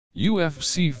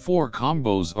UFC 4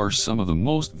 combos are some of the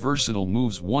most versatile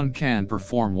moves one can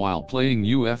perform while playing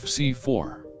UFC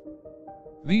 4.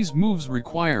 These moves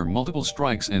require multiple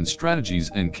strikes and strategies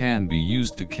and can be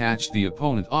used to catch the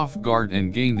opponent off guard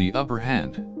and gain the upper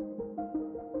hand.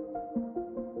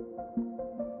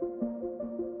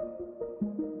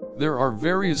 There are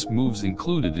various moves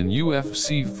included in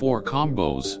UFC 4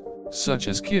 combos, such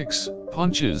as kicks,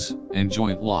 punches, and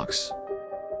joint locks.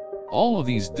 All of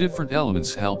these different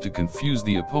elements help to confuse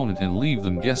the opponent and leave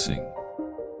them guessing.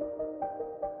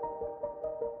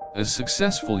 A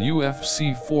successful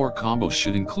UFC 4 combo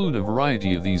should include a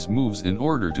variety of these moves in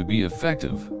order to be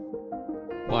effective.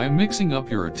 By mixing up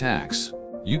your attacks,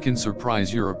 you can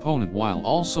surprise your opponent while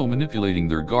also manipulating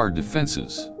their guard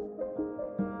defenses.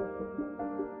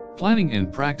 Planning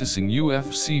and practicing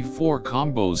UFC 4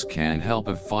 combos can help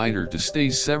a fighter to stay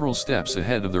several steps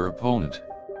ahead of their opponent.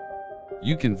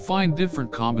 You can find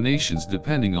different combinations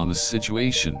depending on the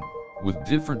situation, with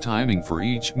different timing for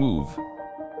each move.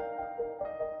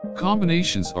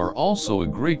 Combinations are also a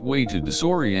great way to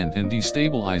disorient and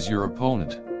destabilize your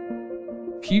opponent.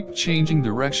 Keep changing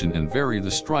direction and vary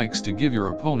the strikes to give your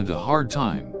opponent a hard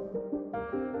time.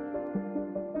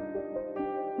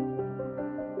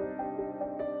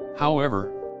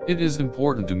 However, it is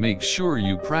important to make sure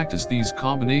you practice these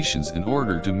combinations in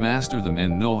order to master them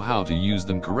and know how to use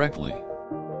them correctly.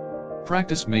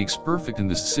 Practice makes perfect in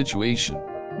this situation.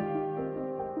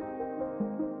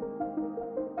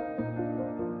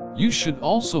 You should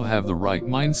also have the right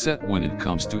mindset when it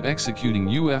comes to executing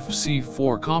UFC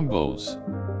 4 combos.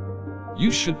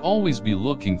 You should always be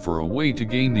looking for a way to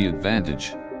gain the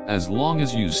advantage. As long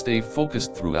as you stay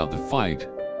focused throughout the fight,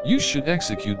 you should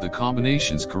execute the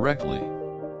combinations correctly.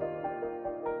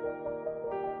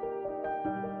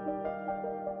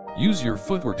 Use your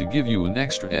footwork to give you an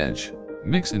extra edge.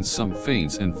 Mix in some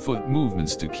feints and foot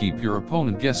movements to keep your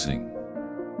opponent guessing.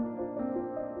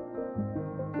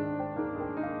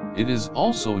 It is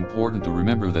also important to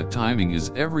remember that timing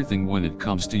is everything when it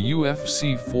comes to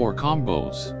UFC 4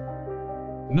 combos.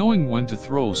 Knowing when to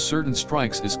throw certain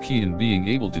strikes is key in being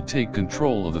able to take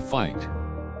control of the fight.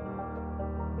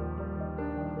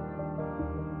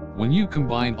 When you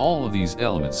combine all of these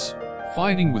elements,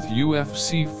 fighting with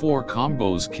UFC 4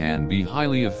 combos can be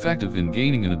highly effective in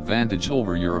gaining an advantage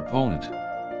over your opponent.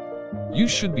 You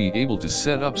should be able to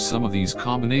set up some of these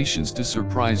combinations to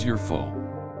surprise your foe.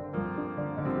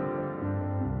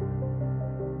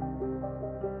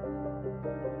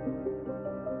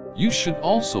 You should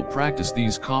also practice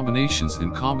these combinations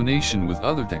in combination with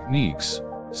other techniques,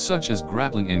 such as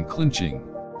grappling and clinching,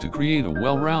 to create a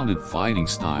well-rounded fighting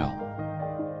style.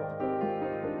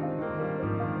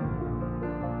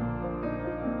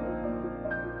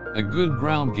 A good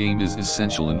ground game is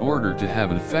essential in order to have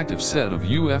an effective set of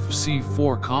UFC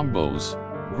 4 combos.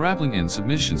 Grappling and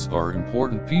submissions are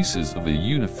important pieces of a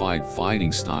unified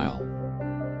fighting style.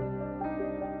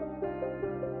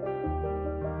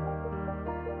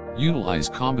 Utilize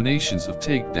combinations of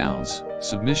takedowns,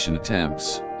 submission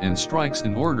attempts, and strikes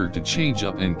in order to change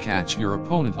up and catch your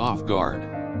opponent off guard.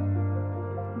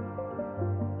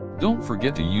 Don't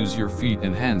forget to use your feet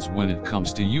and hands when it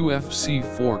comes to UFC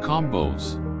 4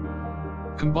 combos.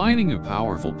 Combining a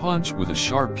powerful punch with a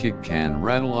sharp kick can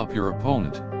rattle up your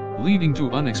opponent, leading to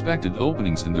unexpected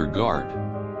openings in their guard.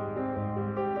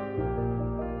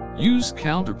 Use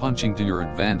counter-punching to your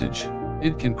advantage.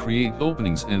 It can create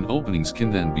openings, and openings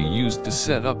can then be used to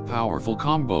set up powerful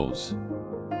combos.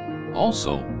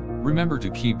 Also, remember to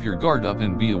keep your guard up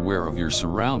and be aware of your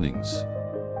surroundings.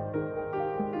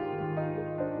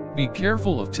 Be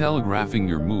careful of telegraphing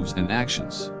your moves and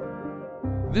actions.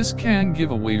 This can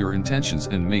give away your intentions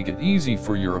and make it easy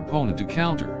for your opponent to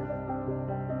counter.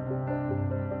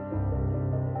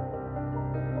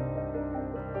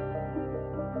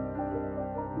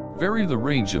 Vary the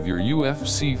range of your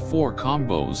UFC 4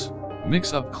 combos,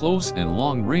 mix up close and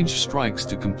long-range strikes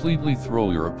to completely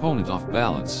throw your opponent off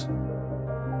balance.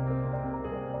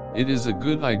 It is a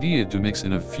good idea to mix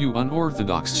in a few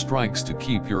unorthodox strikes to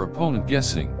keep your opponent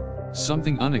guessing.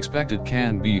 Something unexpected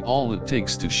can be all it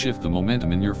takes to shift the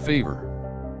momentum in your favor.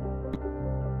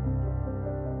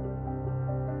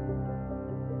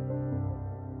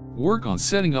 Work on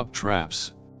setting up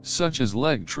traps, such as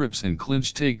leg trips and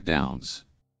clinch takedowns.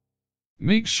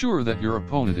 Make sure that your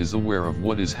opponent is aware of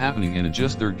what is happening and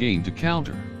adjust their game to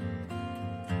counter.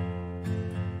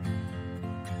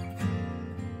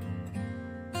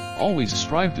 Always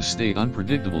strive to stay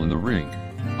unpredictable in the ring.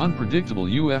 Unpredictable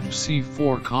UFC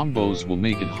 4 combos will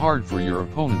make it hard for your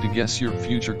opponent to guess your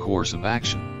future course of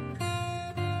action.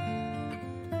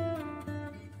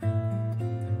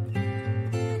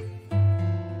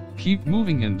 Keep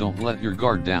moving and don't let your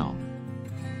guard down.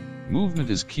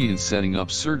 Movement is key in setting up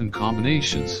certain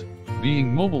combinations.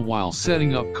 Being mobile while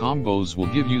setting up combos will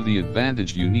give you the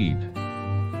advantage you need.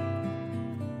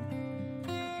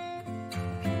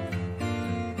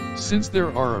 Since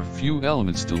there are a few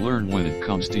elements to learn when it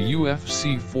comes to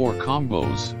UFC 4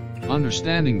 combos,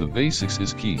 understanding the basics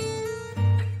is key.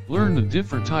 Learn the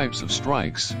different types of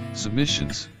strikes,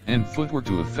 submissions, and footwork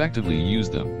to effectively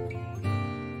use them.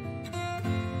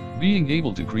 Being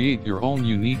able to create your own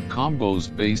unique combos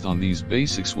based on these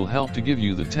basics will help to give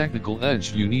you the technical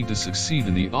edge you need to succeed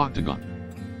in the octagon.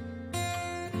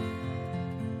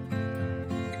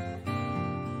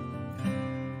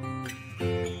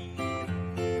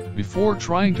 Before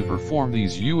trying to perform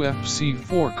these UFC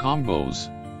 4 combos,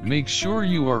 make sure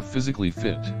you are physically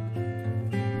fit.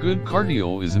 Good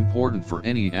cardio is important for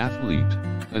any athlete,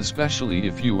 especially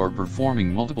if you are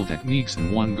performing multiple techniques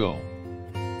in one go.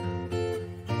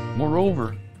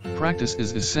 Moreover, practice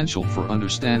is essential for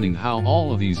understanding how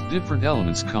all of these different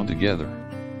elements come together.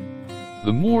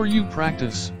 The more you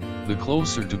practice, the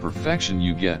closer to perfection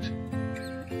you get.